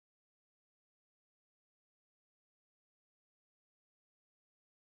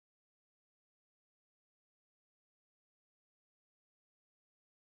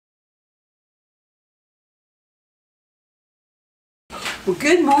Well,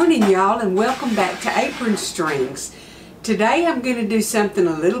 good morning, y'all, and welcome back to Apron Strings. Today I'm going to do something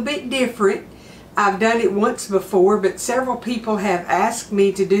a little bit different. I've done it once before, but several people have asked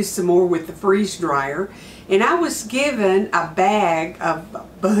me to do some more with the freeze dryer. And I was given a bag of a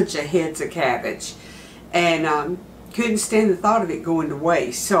bunch of heads of cabbage. And couldn't stand the thought of it going to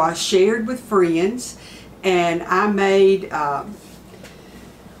waste. So I shared with friends, and I made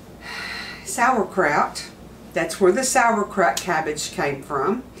sauerkraut. That's where the sauerkraut cabbage came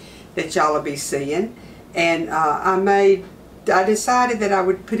from that y'all will be seeing. And I decided that I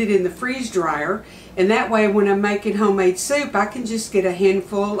would put it in the freeze dryer, and that way when I'm making homemade soup I can just get a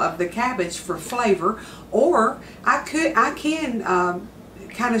handful of the cabbage for flavor, or I can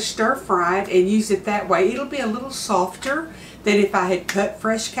kind of stir fry it and use it that way. It'll be a little softer than if I had cut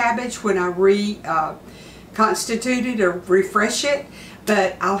fresh cabbage when I reconstitute it or refresh it,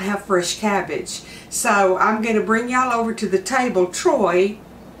 but I'll have fresh cabbage. So I'm going to bring y'all over to the table. Troy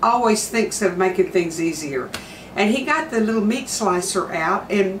always thinks of making things easier, and he got the little meat slicer out,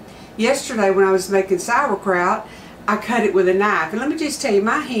 and yesterday when I was making sauerkraut I cut it with a knife, and let me just tell you,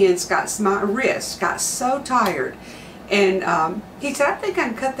 my wrists got so tired, and he said, I think I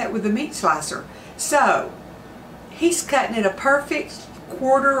can cut that with a meat slicer. So he's cutting it a perfect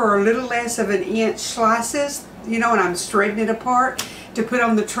quarter or a little less of an inch slices, you know, and I'm straightening it apart to put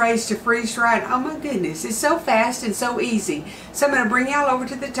on the trays to freeze dry. And oh my goodness, it's so fast and so easy. So I'm going to bring y'all over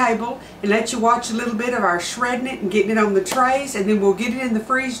to the table and let you watch a little bit of our shredding it and getting it on the trays, and then we'll get it in the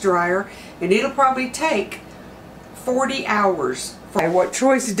freeze dryer, and it'll probably take 40 hours. What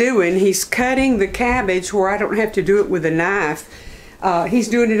Troy's doing, he's cutting the cabbage where I don't have to do it with a knife. He's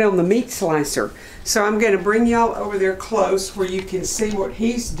doing it on the meat slicer. So I'm going to bring y'all over there close where you can see what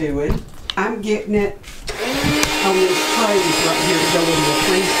he's doing. I'm getting it on this trays right here to go in the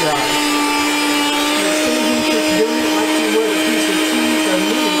freeze dryer. You see him just doing it like you would a piece of cheese or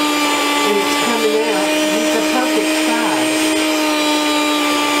meat, and it's coming out. It's the perfect size.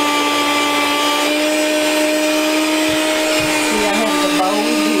 See, I have the bowl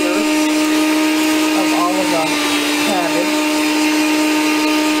here of all of the cabbage.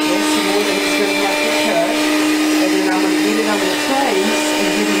 There's some more that he's going to have to cut, and then I'm going to get it on the trays and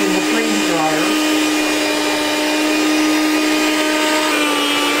get it in the freeze dryer.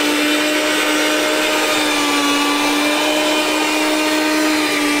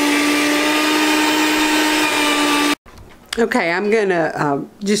 Okay, I'm going to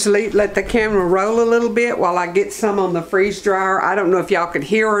just let the camera roll a little bit while I get some on the freeze dryer. I don't know if y'all could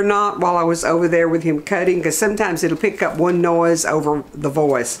hear or not while I was over there with him cutting, because sometimes it'll pick up one noise over the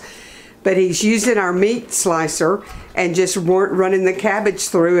voice. But he's using our meat slicer and just running the cabbage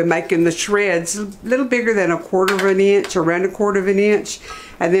through and making the shreds a little bigger than 1/4 of an inch, around 1/4 of an inch.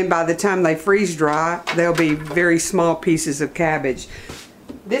 And then by the time they freeze dry, they'll be very small pieces of cabbage.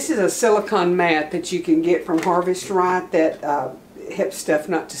 This is a silicone mat that you can get from Harvest Right that helps stuff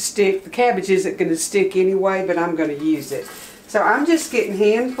not to stick. The cabbage isn't going to stick anyway, but I'm going to use it. So I'm just getting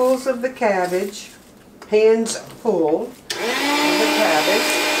handfuls of the cabbage, hands full of the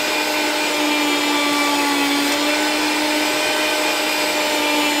cabbage.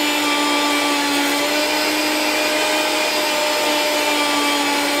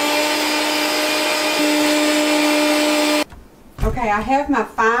 Okay, I have my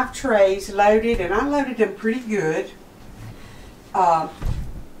 5 trays loaded, and I loaded them pretty good. And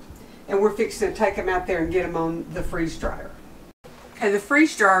we're fixing to take them out there and get them on the freeze dryer. Okay, the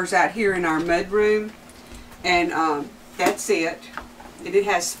freeze dryer's out here in our mud room, and that's it. And it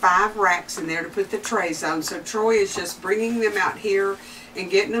has 5 racks in there to put the trays on. So Troy is just bringing them out here and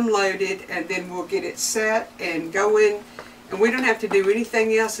getting them loaded, and then we'll get it set and going. And we don't have to do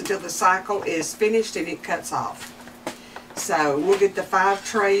anything else until the cycle is finished and it cuts off. So we'll get the 5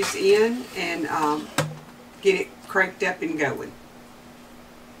 trays in and get it cranked up and going.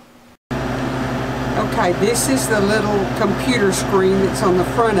 Okay, this is the little computer screen that's on the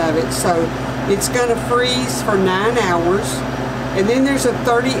front of it. So it's going to freeze for 9 hours. And then there's a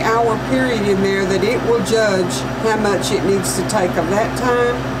 30-hour period in there that it will judge how much it needs to take of that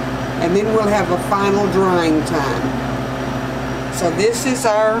time. And then we'll have a final drying time. So this is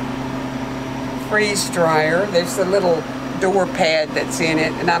our freeze dryer. There's the little door pad that's in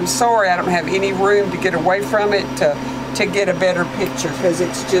it, and I'm sorry I don't have any room to get away from it to get a better picture, because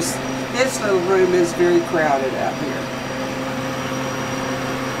it's just, this little room is very crowded out here.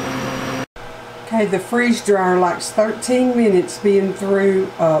 Okay, the freeze dryer likes 13 minutes being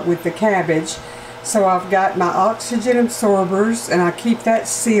through with the cabbage, so I've got my oxygen absorbers, and I keep that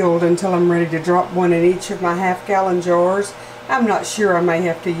sealed until I'm ready to drop one in each of my half-gallon jars. I'm not sure, I may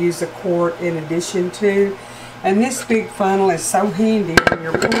have to use a quart in addition to. And this big funnel is so handy when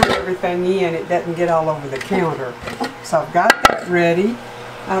you're pouring everything in, it doesn't get all over the counter. So I've got that ready.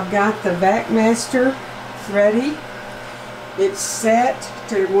 I've got the vac master ready. It's set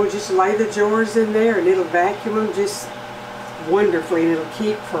to, we'll just lay the jars in there and it'll vacuum them just wonderfully and it'll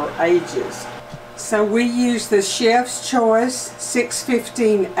keep for ages. So we use the Chef's Choice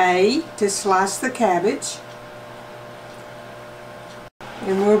 615A to slice the cabbage.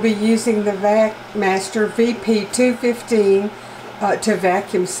 And we'll be using the Vac Master VP 215 to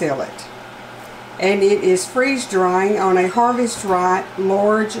vacuum seal it. And it is freeze drying on a Harvest Right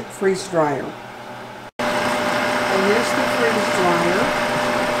large freeze dryer. And here's the freeze dryer.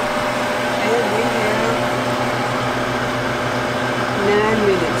 And we have 9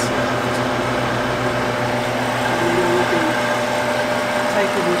 minutes left. And then we'll be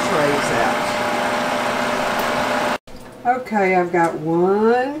taking the trays out. Okay, I've got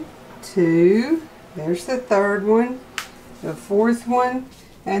 1, 2, there's the third one, the fourth one,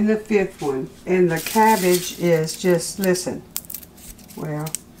 and the fifth one. And the cabbage is just, listen, well,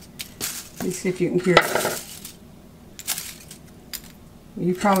 let's see if you can hear it.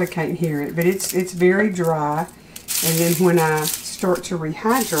 You probably can't hear it, but it's very dry. And then when I start to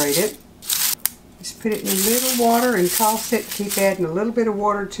rehydrate it, just put it in a little water and toss it, keep adding a little bit of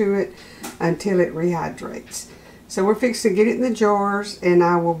water to it until it rehydrates. So we're fixing to get it in the jars, and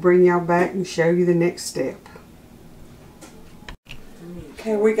I will bring y'all back and show you the next step.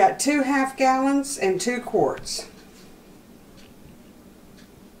 Okay, we got 2 half gallons and 2 quarts.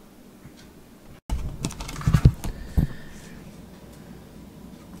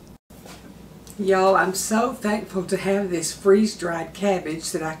 Y'all, I'm so thankful to have this freeze-dried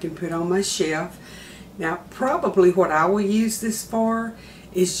cabbage that I can put on my shelf. Now, probably what I will use this for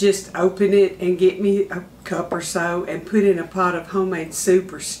is just open it and get me a cup or so and put in a pot of homemade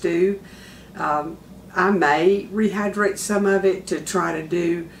soup or stew. I may rehydrate some of it to try to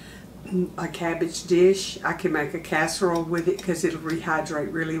do a cabbage dish. I can make a casserole with it because it'll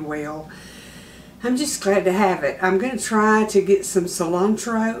rehydrate really well. I'm just glad to have it. I'm going to try to get some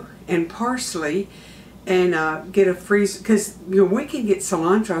cilantro and parsley and get a freeze, because we can get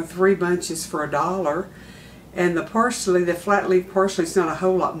cilantro 3 bunches for $1. And the parsley, the flat leaf parsley, is not a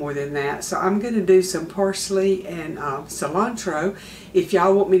whole lot more than that. So I'm going to do some parsley and cilantro. If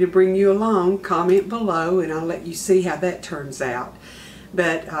y'all want me to bring you along, comment below and I'll let you see how that turns out.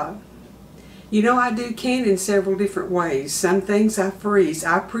 But, you know, I do can in several different ways. Some things I freeze.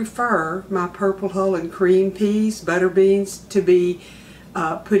 I prefer my purple hull and cream peas, butter beans, to be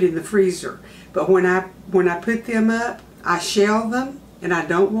put in the freezer. But when I put them up, I shell them and I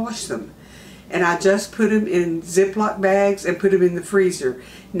don't wash them. And I just put them in Ziploc bags and put them in the freezer.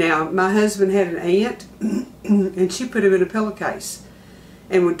 Now, my husband had an aunt, and she put them in a pillowcase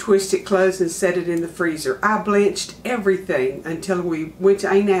and would twist it closed and set it in the freezer. I blanched everything until we went to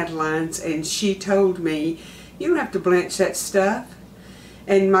Aunt Adeline's, and she told me, you don't have to blanch that stuff.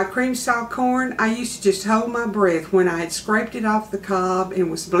 And my cream style corn, I used to just hold my breath when I had scraped it off the cob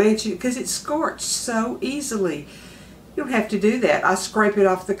and was blanching it, because it scorched so easily. You don't have to do that. I scrape it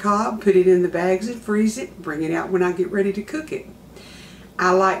off the cob, put it in the bags and freeze it, bring it out when I get ready to cook it.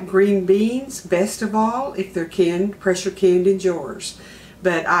 I like green beans best of all if they're canned, pressure canned in jars.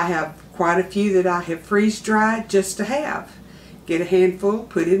 But I have quite a few that I have freeze dried just to have. Get a handful,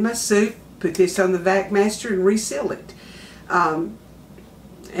 put in my soup, put this on the Vac Master and reseal it. And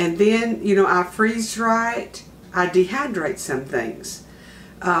then, you know, I freeze dry it. I dehydrate some things.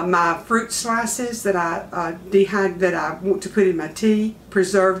 My fruit slices that I want to put in my tea,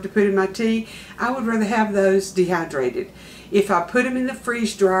 preserved to put in my tea, I would rather have those dehydrated. If I put them in the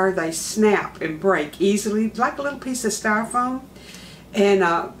freeze dryer, they snap and break easily, like a little piece of styrofoam.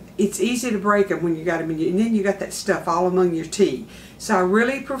 And it's easy to break them when you got them in, and then you got that stuff all among your tea. So I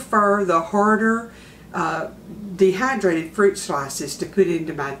really prefer the harder dehydrated fruit slices to put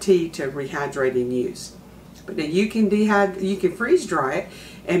into my tea to rehydrate and use. But now you can freeze dry it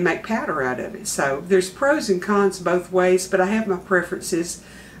and make powder out of it. So there's pros and cons both ways, but I have my preferences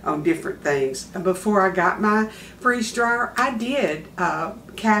on different things. Before I got my freeze dryer, I did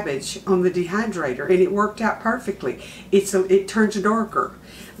cabbage on the dehydrator, and it worked out perfectly. It turns darker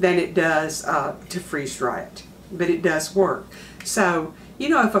than it does to freeze dry it, but it does work. So, you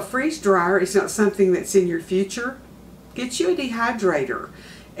know, if a freeze dryer is not something that's in your future, get you a dehydrator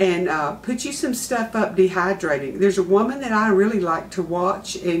and put you some stuff up dehydrating. There's a woman that I really like to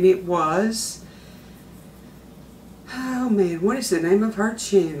watch, and it was, oh man, what is the name of her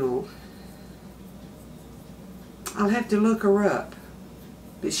channel? I'll have to look her up.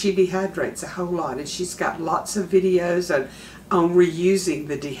 But she dehydrates a whole lot, and she's got lots of videos on reusing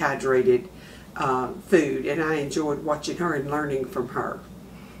the dehydrated food, and I enjoyed watching her and learning from her.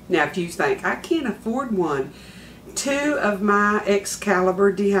 Now, if you think, I can't afford one, 2 of my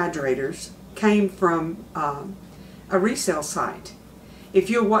Excalibur dehydrators came from a resale site. If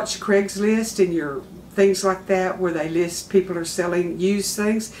you'll watch Craigslist and your things like that where they list people are selling used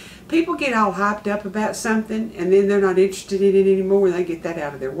things, people get all hyped up about something and then they're not interested in it anymore and they get that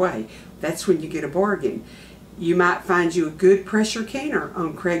out of their way. That's when you get a bargain. You might find you a good pressure canner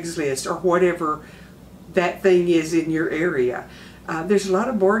on Craigslist or whatever that thing is in your area. There's a lot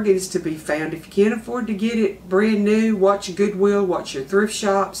of bargains to be found. If you can't afford to get it brand new, watch Goodwill, watch your thrift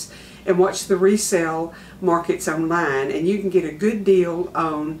shops, and watch the resale markets online, and you can get a good deal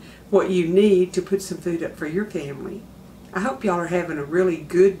on what you need to put some food up for your family. I hope y'all are having a really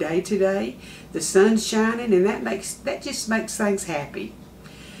good day today. The sun's shining, and that just makes things happy.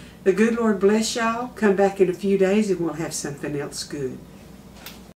 The good Lord bless y'all. Come back in a few days and we'll have something else good.